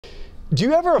Do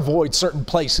you ever avoid certain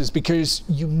places because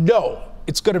you know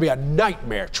it's going to be a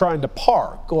nightmare trying to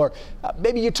park, or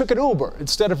maybe you took an Uber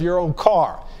instead of your own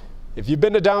car? If you've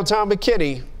been to downtown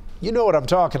McKinney, you know what I'm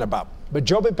talking about. But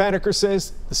Jobin Paniker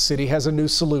says the city has a new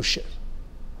solution.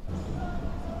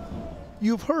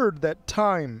 You've heard that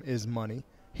time is money.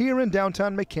 Here in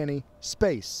downtown McKinney,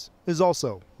 space is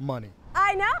also money.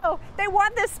 I know. They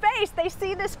want this space. They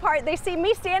see this part. They see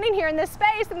me standing here in this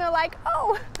space, and they're like,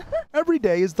 oh. Every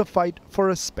day is the fight for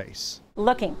a space.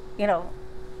 Looking, yeah.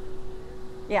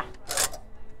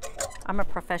 I'm a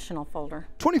professional folder.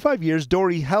 25 years,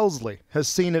 Dory Helsley has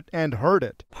seen it and heard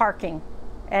it. Parking,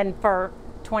 and for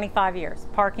 25 years,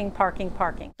 parking, parking,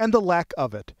 parking. And the lack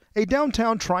of it. A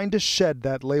downtown trying to shed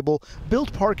that label,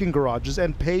 built parking garages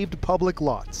and paved public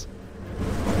lots.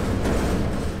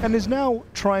 And is now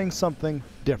trying something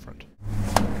different.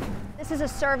 This is a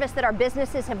service that our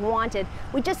businesses have wanted.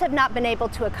 We just have not been able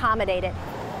to accommodate it.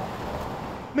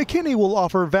 McKinney will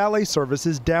offer valet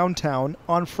services downtown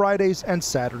on Fridays and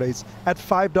Saturdays at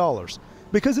 $5.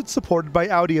 Because it's supported by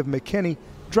Audi of McKinney,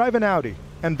 drive an Audi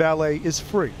and valet is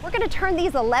free. We're going to turn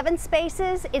these 11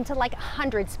 spaces into like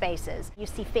 100 spaces. You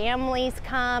see families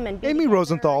come and Amy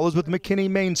Rosenthal is with McKinney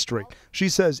Main Street. She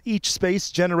says each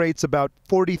space generates about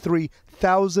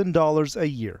 $43,000 a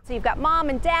year. So you've got mom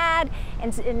and dad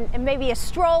and maybe a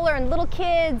stroller and little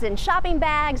kids and shopping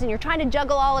bags, and you're trying to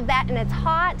juggle all of that, and it's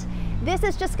hot. This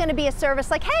is just going to be a service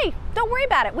like, hey, don't worry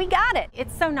about it, we got it.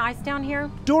 It's so nice down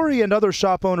here. Dory and other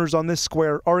shop owners on this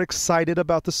square are excited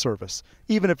about the service,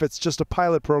 even if it's just a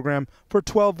pilot program for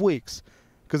 12 weeks,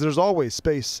 because there's always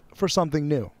space for something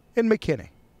new. In McKinney,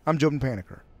 I'm Jobin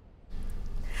Paniker.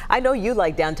 I know you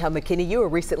like downtown McKinney. You were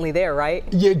recently there, right?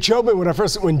 Yeah, Jobin,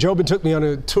 when Jobin took me on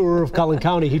a tour of Collin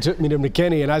County, he took me to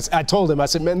McKinney, and I told him, I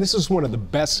said, man, this is one of the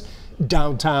best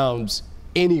downtowns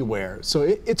anywhere. So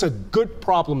it's a good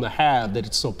problem to have that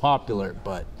it's so popular,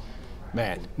 but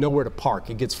man, nowhere to park.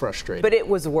 It gets frustrating. But it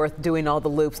was worth doing all the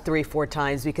loops 3-4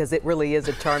 times because it really is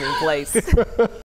a charming place.